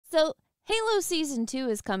So Halo Season 2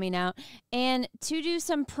 is coming out, and to do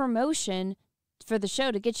some promotion for the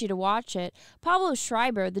show to get you to watch it, Pablo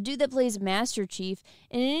Schreiber, the dude that plays Master Chief,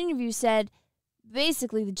 in an interview said,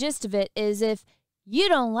 basically the gist of it is if you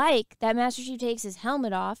don't like that Master Chief takes his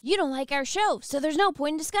helmet off, you don't like our show, so there's no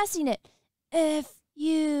point in discussing it. F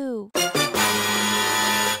you.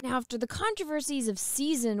 Now, after the controversies of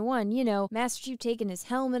Season 1, Master Chief taking his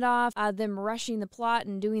helmet off, them rushing the plot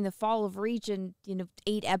and doing the Fall of Reach in,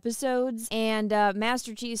 8 episodes, and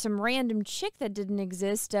Master Chief, some random chick that didn't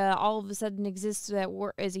exist, all of a sudden exists that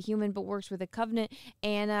is a human but works with a covenant,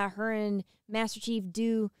 and her and Master Chief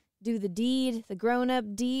do the deed, the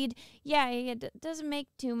grown-up deed. Yeah, it doesn't make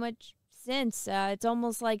too much sense. It's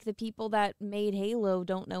almost like the people that made Halo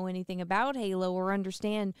don't know anything about Halo or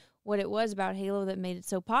understand what it was about Halo that made it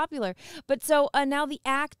so popular. But so now the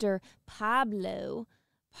actor, Pablo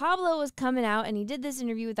was coming out, and he did this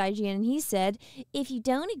interview with IGN, and he said, if you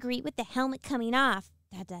don't agree with the helmet coming off,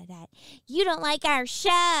 you don't like our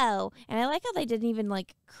show. And I like how they didn't even,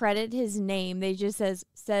 credit his name. They just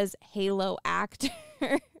says Halo actor.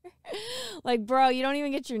 Like, bro, you don't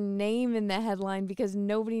even get your name in the headline because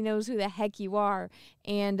nobody knows who the heck you are,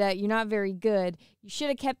 and you're not very good. You should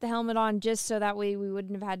have kept the helmet on just so that way we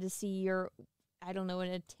wouldn't have had to see your, an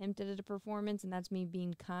attempt at a performance, and that's me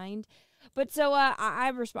being kind. But so I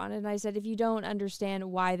responded, and I said, if you don't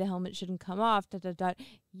understand why the helmet shouldn't come off,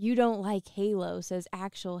 you don't like Halo, says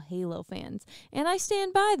actual Halo fans. And I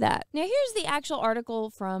stand by that. Now, here's the actual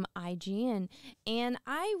article from IGN, and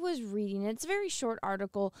I was reading it. It's a very short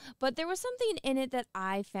article, but there was something in it that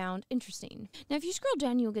I found interesting. Now, if you scroll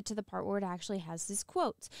down, you'll get to the part where it actually has this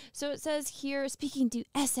quote. So it says here, speaking to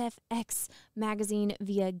SFX magazine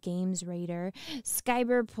via GamesRadar,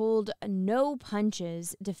 Schreiber pulled no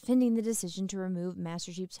punches defending the decision to remove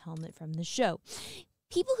Master Chief's helmet from the show.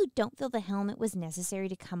 People who don't feel the helmet was necessary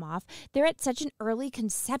to come off, they're at such an early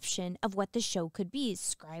conception of what the show could be,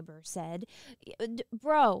 Schreiber said.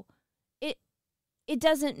 Bro, it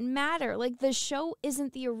doesn't matter. The show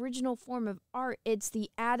isn't the original form of art. It's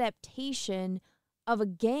the adaptation of a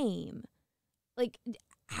game.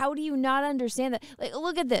 How do you not understand that?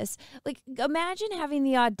 Look at this. Imagine having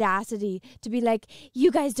the audacity to be like, you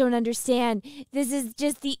guys don't understand. This is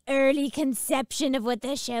just the early conception of what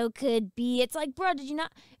the show could be. It's like, bro,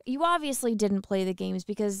 you obviously didn't play the games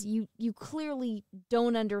because you clearly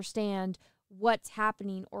don't understand what's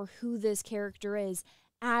happening or who this character is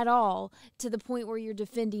at all, to the point where you're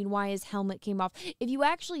defending why his helmet came off. If you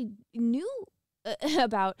actually knew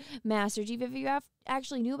about Master Chief, if you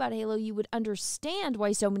actually knew about Halo, you would understand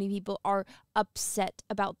why so many people are upset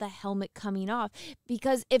about the helmet coming off,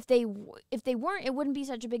 because if they weren't, it wouldn't be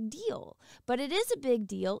such a big deal. But it is a big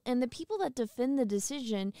deal, and the people that defend the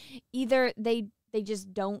decision, either they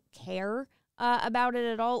just don't care about it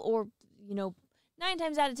at all, or 9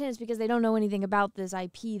 times out of 10 it's because they don't know anything about this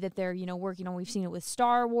IP that they're, working on. We've seen it with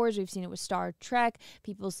Star Wars. We've seen it with Star Trek.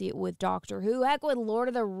 People see it with Doctor Who. Heck, with Lord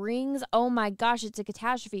of the Rings. Oh my gosh, it's a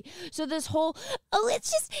catastrophe. So this whole,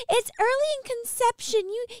 it's early in conception.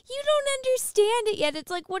 You don't understand it yet.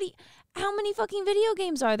 It's like, how many fucking video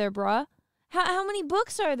games are there, bruh? How many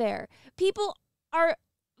books are there? People are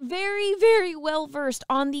very, very well versed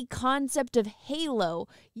on the concept of Halo.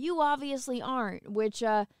 You obviously aren't, which,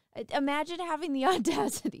 imagine having the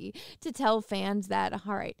audacity to tell fans that.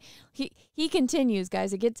 All right, he continues,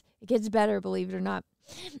 guys. It gets better, believe it or not.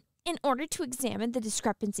 In order to examine the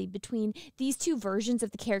discrepancy between these two versions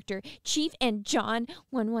of the character, Chief and John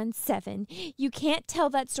 117, you can't tell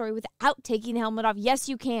that story without taking the helmet off. Yes,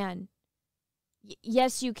 you can.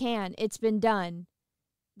 Yes, you can. It's been done.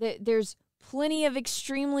 There's plenty of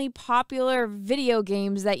extremely popular video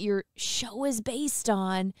games that your show is based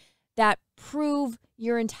on that prove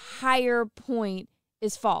your entire point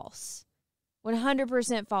is false.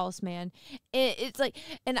 100% false, man. It's like,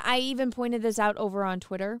 and I even pointed this out over on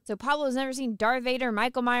Twitter. So Pablo's never seen Darth Vader,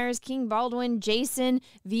 Michael Myers, King Baldwin, Jason,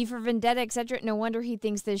 V for Vendetta, etc. No wonder he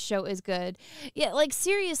thinks this show is good. Yeah,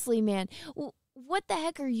 seriously, man. What the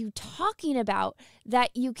heck are you talking about that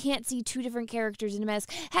you can't see two different characters in a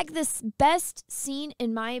mask? Heck, this best scene,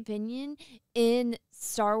 in my opinion, in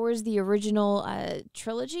Star Wars, the original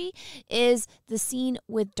trilogy, is the scene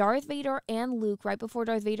with Darth Vader and Luke right before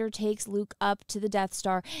Darth Vader takes Luke up to the Death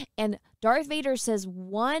Star. And Darth Vader says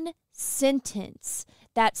one sentence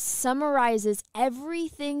that summarizes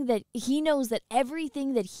everything that he knows, that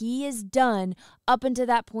everything that he has done up until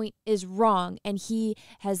that point is wrong. And he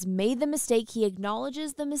has made the mistake. He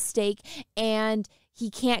acknowledges the mistake, and he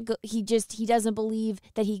can't go. He doesn't believe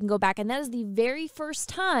that he can go back. And that is the very first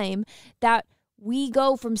time that we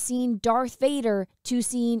go from seeing Darth Vader to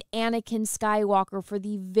seeing Anakin Skywalker for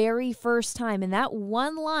the very first time. And that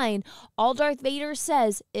one line, all Darth Vader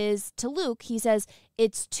says is to Luke, he says,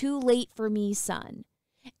 "It's too late for me, son."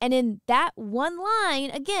 And in that one line,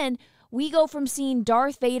 again, we go from seeing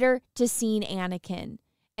Darth Vader to seeing Anakin.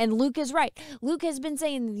 And Luke is right. Luke has been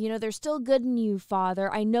saying, they're still good in you,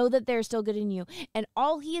 Father. I know that they're still good in you. And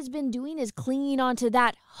all he has been doing is clinging on to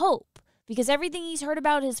that hope. Because everything he's heard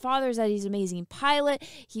about his father is that he's an amazing pilot,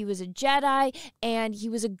 he was a Jedi, and he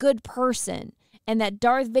was a good person. And that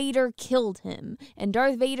Darth Vader killed him. And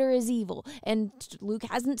Darth Vader is evil. And Luke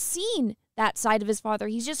hasn't seen that side of his father.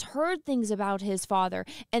 He's just heard things about his father.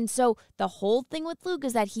 And so the whole thing with Luke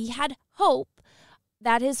is that he had hope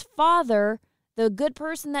that his father, the good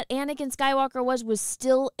person that Anakin Skywalker was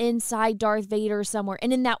still inside Darth Vader somewhere.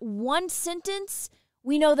 And in that one sentence,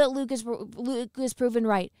 we know that Luke is proven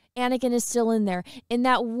right. Anakin is still in there. In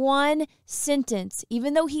that one sentence,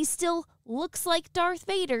 even though he still looks like Darth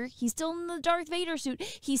Vader, he's still in the Darth Vader suit,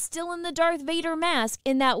 he's still in the Darth Vader mask,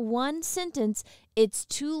 in that one sentence, "It's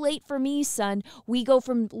too late for me, son," we go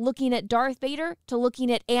from looking at Darth Vader to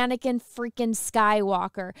looking at Anakin freaking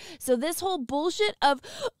Skywalker. So this whole bullshit of,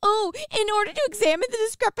 in order to examine the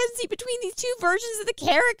discrepancy between these two versions of the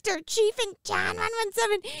character, Chief and John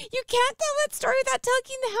 117, you can't tell that story without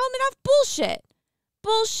taking the helmet off.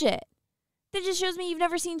 Bullshit. That just shows me you've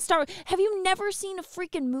never seen Star Wars. Have you never seen a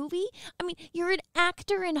freaking movie? I mean, you're an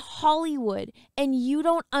actor in Hollywood, and you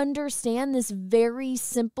don't understand this very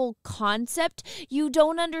simple concept. You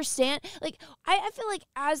don't understand. Like, I feel like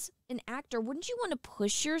as an actor, wouldn't you want to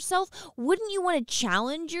push yourself? Wouldn't you want to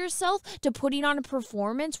challenge yourself to putting on a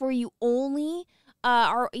performance where you only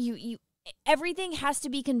everything has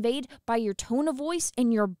to be conveyed by your tone of voice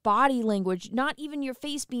and your body language, not even your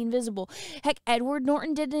face being visible. Heck, Edward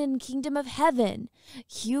Norton did it in Kingdom of Heaven.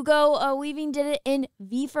 Hugo Weaving did it in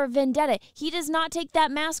V for Vendetta. He does not take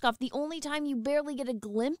that mask off. The only time you barely get a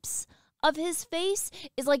glimpse of his face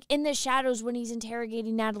is like in the shadows when he's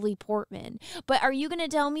interrogating Natalie Portman. But are you going to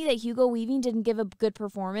tell me that Hugo Weaving didn't give a good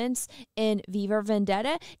performance in V for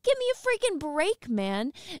Vendetta? Give me a freaking break,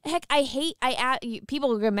 man. Heck, people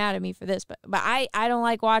will get mad at me for this, but I don't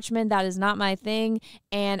like Watchmen. That is not my thing.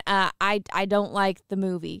 And I don't like the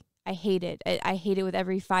movie. I hate it. I hate it with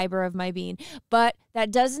every fiber of my being. But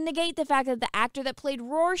that doesn't negate the fact that the actor that played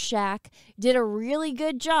Rorschach did a really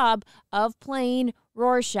good job of playing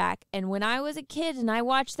Rorschach. And when I was a kid and I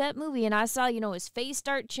watched that movie and I saw, his face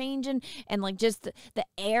start changing and like just the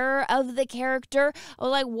air of the character, I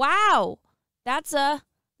was like, wow, that's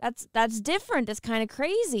different. That's kind of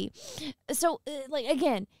crazy. So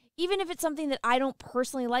again, even if it's something that I don't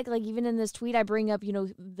personally like even in this tweet, I bring up,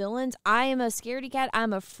 villains. I am a scaredy cat.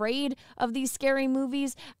 I'm afraid of these scary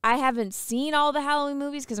movies. I haven't seen all the Halloween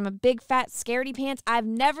movies because I'm a big fat scaredy pants. I've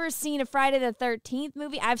never seen a Friday the 13th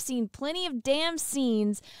movie. I've seen plenty of damn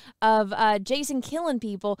scenes of Jason killing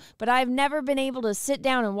people, but I've never been able to sit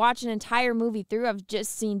down and watch an entire movie through. I've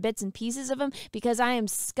just seen bits and pieces of them because I am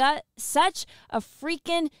such a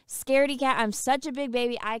freaking scaredy cat. I'm such a big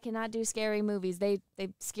baby. I cannot do scary movies. They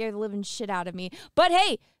scare the living shit out of me. But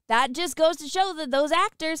hey, that just goes to show that those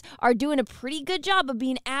actors are doing a pretty good job of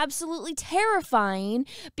being absolutely terrifying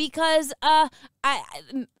because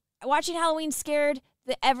watching Halloween scared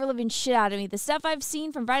the ever-living shit out of me. The stuff I've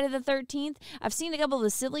seen from Friday the 13th, I've seen a couple of the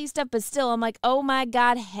silly stuff, but still, I'm like, oh my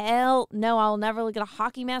God, hell no, I'll never look at a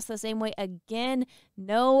hockey mask the same way again.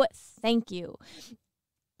 No, thank you.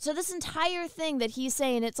 So this entire thing that he's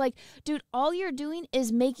saying, it's like, dude, all you're doing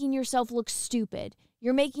is making yourself look stupid.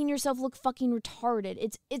 You're making yourself look fucking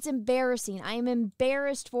retarded. It's embarrassing. I am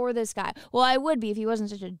embarrassed for this guy. Well, I would be if he wasn't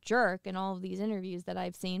such a jerk in all of these interviews that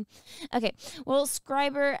I've seen. Okay, well,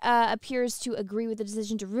 Schreiber appears to agree with the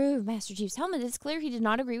decision to remove Master Chief's helmet. It's clear he did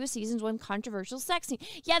not agree with Season 1 controversial sex scene.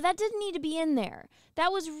 Yeah, that didn't need to be in there.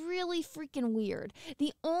 That was really freaking weird.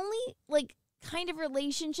 The only, kind of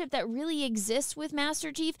relationship that really exists with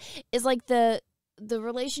Master Chief is, the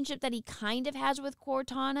relationship that he kind of has with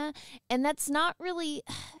Cortana, and that's not really,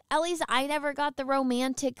 at least I never got the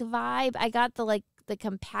romantic vibe. I got the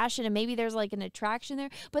compassion, and maybe there's an attraction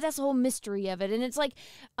there, but that's the whole mystery of it. And it's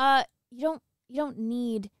you don't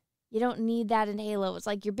need that in Halo. It's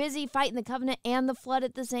like you're busy fighting the Covenant and the Flood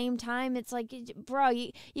at the same time. It's like, bro,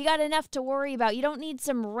 you got enough to worry about. You don't need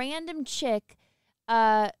some random chick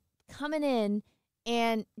coming in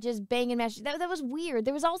and just banging mashing. That was weird.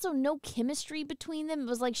 There was also no chemistry between them. It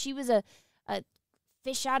was like she was a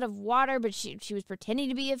fish out of water, but she was pretending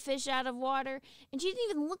to be a fish out of water, and she didn't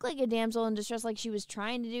even look like a damsel in distress like she was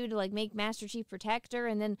trying to do to like make Master Chief protect her.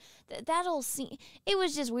 And then that whole scene, it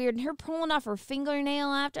was just weird. And her pulling off her fingernail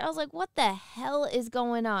after, I was like, what the hell is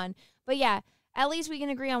going on? But yeah, at least we can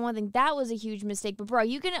agree on one thing. That was a huge mistake. But bro,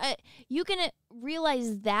 you can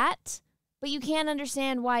realize that, but you can't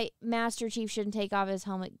understand why Master Chief shouldn't take off his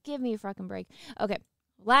helmet. Give me a fucking break. Okay.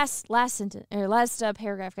 Last sentence or last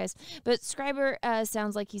paragraph, guys. But Schreiber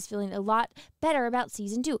sounds like he's feeling a lot better about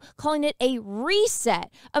season 2, calling it a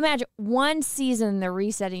reset. Imagine one season they're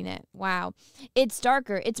resetting it. Wow. It's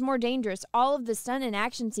darker. It's more dangerous. All of the stunt and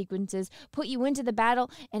action sequences put you into the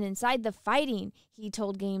battle and inside the fighting, he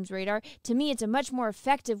told Games Radar. To me, it's a much more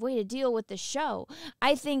effective way to deal with the show.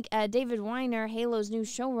 I think David Weiner, Halo's new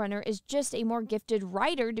showrunner, is just a more gifted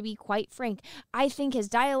writer, to be quite frank. I think his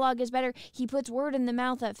dialogue is better. He puts word in the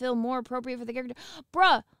mouth that feel more appropriate for the character.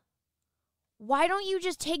 Bruh, why don't you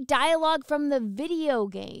just take dialogue from the video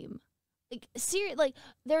game? Like, seriously, like,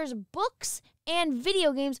 there's books and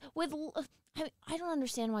video games with... I don't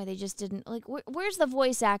understand why they just didn't... Like, where's the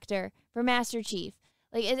voice actor for Master Chief?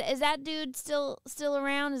 Like, is that dude still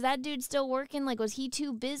around? Is that dude still working? Like, was he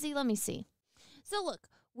too busy? Let me see. So, look,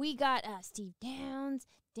 we got Steve Downs,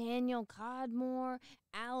 Daniel Codmore,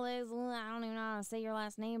 Alex, I don't even know how to say your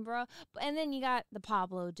last name, bro. And then you got the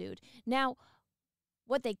Pablo dude. Now,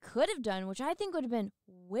 what they could have done, which I think would have been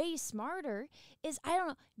way smarter, is, I don't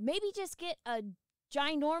know, maybe just get a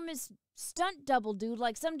ginormous stunt double dude,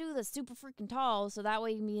 like some dude that's super freaking tall, so that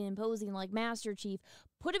way he can be imposing like Master Chief.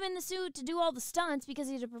 Put him in the suit to do all the stunts because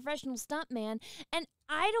he's a professional stuntman. And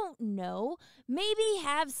I don't know, maybe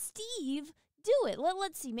have Steve do it.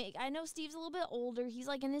 Let's see. I know Steve's a little bit older. He's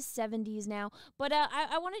like in his 70s now. But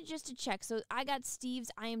I wanted just to check. So I got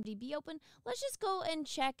Steve's IMDb open. Let's just go and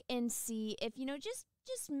check and see if,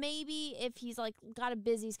 just maybe if he's like got a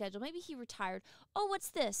busy schedule. Maybe he retired. Oh,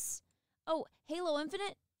 what's this? Oh, Halo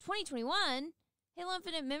Infinite 2021. Halo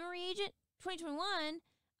Infinite Memory Agent 2021.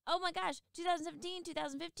 Oh my gosh, 2017,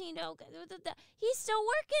 2015. Oh, he's still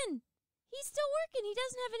working. He's still working. He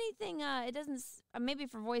doesn't have anything. It doesn't. Maybe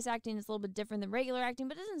for voice acting, it's a little bit different than regular acting,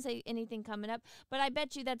 but it doesn't say anything coming up. But I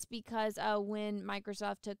bet you that's because when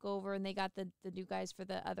Microsoft took over and they got the new guys for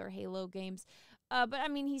the other Halo games. But I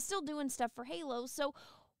mean, he's still doing stuff for Halo. So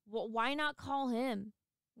why not call him?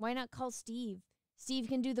 Why not call Steve? Steve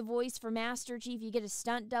can do the voice for Master Chief. You get a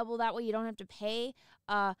stunt double. That way you don't have to pay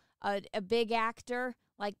a big actor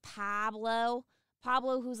like Pablo,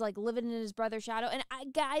 who's like living in his brother's shadow. And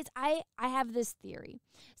I have this theory.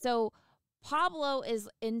 So Pablo is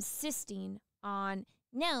insisting on,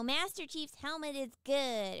 no, Master Chief's helmet is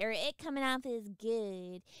good, or it coming off is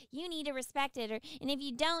good. You need to respect it, and if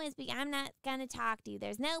you don't, it's because I'm not gonna talk to you.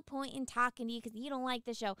 There's no point in talking to you because you don't like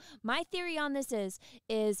the show. My theory on this is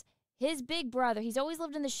his big brother. He's always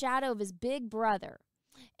lived in the shadow of his big brother.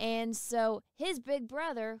 And so his big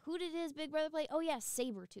brother, who did his big brother play? Oh, yeah,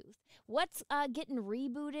 Sabretooth. What's getting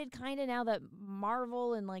rebooted kind of now that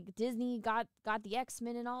Marvel and like Disney got the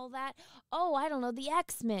X-Men and all that? Oh, I don't know, the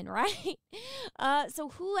X-Men, right? So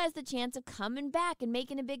who has the chance of coming back and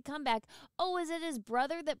making a big comeback? Oh, is it his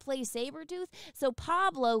brother that plays Sabretooth? So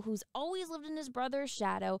Pablo, who's always lived in his brother's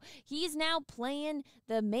shadow, he's now playing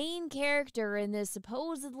the main character in this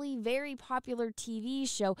supposedly very popular TV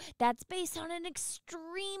show that's based on an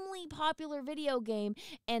extremely popular video game,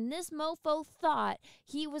 and this mofo thought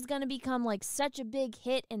he was going to become like such a big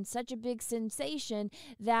hit and such a big sensation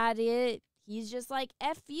that he's just like,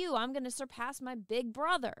 F you, I'm going to surpass my big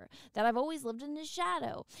brother that I've always lived in his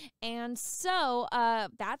shadow. And so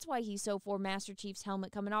that's why he's so for Master Chief's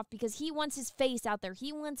helmet coming off, because he wants his face out there.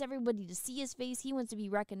 He wants everybody to see his face. He wants to be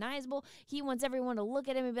recognizable. He wants everyone to look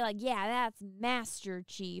at him and be like, yeah, that's Master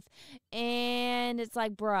Chief. And it's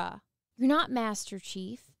like, bruh, you're not Master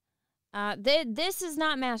Chief. This is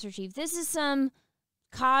not Master Chief. This is some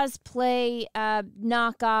cosplay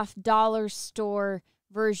knockoff dollar store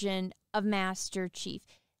version of Master Chief.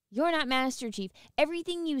 You're not Master Chief.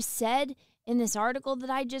 Everything you said in this article that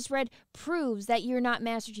I just read proves that you're not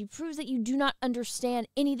Master Chief, proves that you do not understand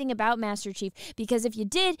anything about Master Chief, because if you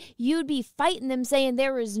did, you'd be fighting them saying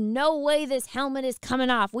there is no way this helmet is coming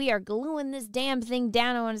off. We are gluing this damn thing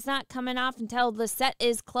down and it's not coming off until the set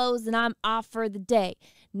is closed and I'm off for the day.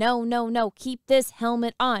 No, no, no, keep this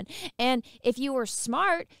helmet on. And if you were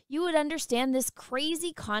smart, you would understand this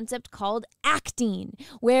crazy concept called acting,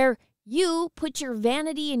 where you put your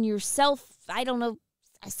vanity and your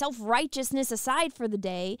self-righteousness aside for the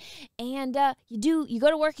day, and you go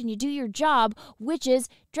to work and you do your job, which is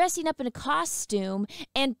dressing up in a costume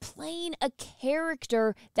and playing a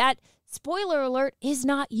character that, spoiler alert, is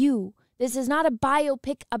not you. This is not a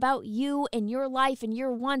biopic about you and your life and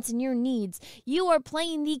your wants and your needs. You are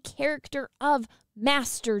playing the character of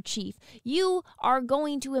Master Chief. You are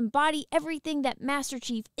going to embody everything that Master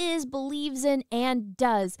Chief is, believes in, and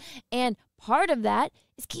does. And part of that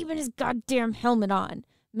is keeping his goddamn helmet on.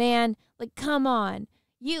 Man, like, come on.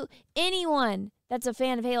 Anyone that's a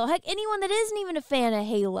fan of Halo, heck, anyone that isn't even a fan of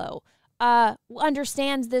Halo,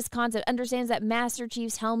 understands this concept, understands that Master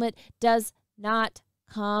Chief's helmet does not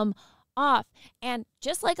come off. And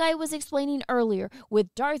just like I was explaining earlier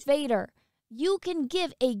with Darth Vader, you can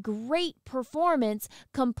give a great performance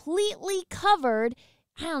completely covered.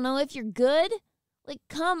 I don't know if you're good. Like,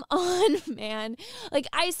 come on, man. Like,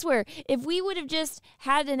 I swear, if we would have just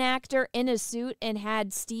had an actor in a suit and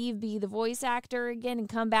had Steve be the voice actor again and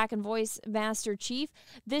come back and voice Master Chief,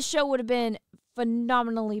 this show would have been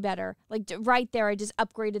phenomenally better. Like, right there, I just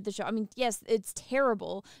upgraded the show. I mean, yes, it's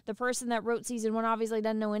terrible. The person that wrote season 1 obviously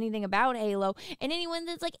doesn't know anything about Halo. And anyone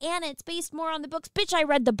that's like, Anna, it's based more on the books. Bitch, I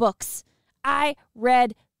read the books. I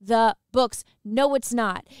read the books. No, it's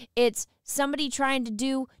not. It's somebody trying to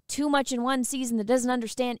do too much in one season that doesn't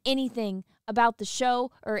understand anything about the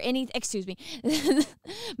show or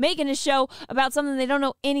making a show about something they don't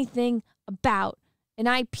know anything about. An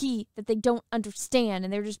IP that they don't understand,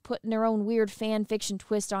 and they're just putting their own weird fan fiction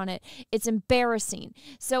twist on it. It's embarrassing.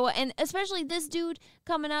 So, and especially this dude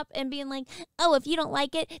coming up and being like, oh, if you don't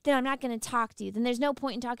like it, then I'm not going to talk to you. Then there's no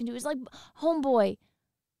point in talking to you. It's like, homeboy,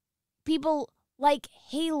 people like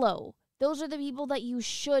Halo. Those are the people that you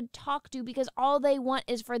should talk to because all they want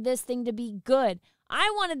is for this thing to be good. I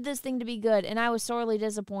wanted this thing to be good, and I was sorely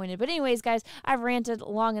disappointed. But anyways, guys, I've ranted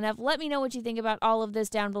long enough. Let me know what you think about all of this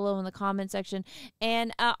down below in the comment section.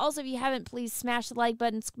 And also, if you haven't, please smash the like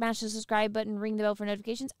button, smash the subscribe button, ring the bell for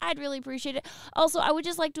notifications. I'd really appreciate it. Also, I would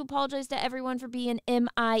just like to apologize to everyone for being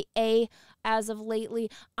MIA as of lately.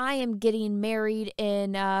 I am getting married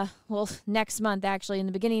in, next month, actually, in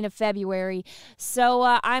the beginning of February. So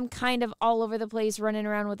I'm kind of all over the place running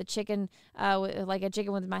around with a chicken, like a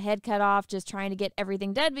chicken with my head cut off, just trying to get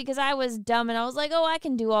everything done because I was dumb and I was like, oh, I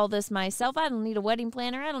can do all this myself. I don't need a wedding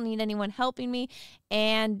planner. I don't need anyone helping me.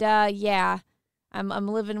 And yeah, I'm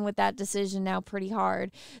living with that decision now pretty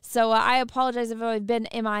hard. So I apologize if I've been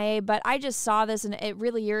MIA, but I just saw this and it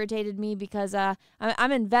really irritated me because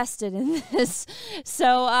I'm invested in this.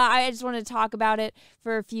 So I just want to talk about it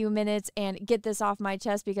for a few minutes and get this off my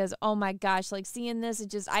chest because, oh my gosh, like seeing this,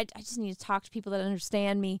 I just need to talk to people that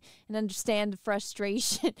understand me and understand the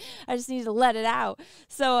frustration. I just need to let it out.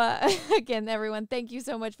 So again, everyone, thank you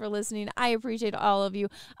so much for listening. I appreciate all of you.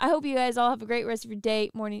 I hope you guys all have a great rest of your day,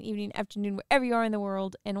 morning, evening, afternoon, wherever you are in the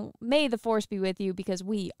world, and may the force be with you because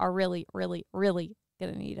we are really, really, really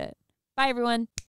gonna need it. Bye, everyone.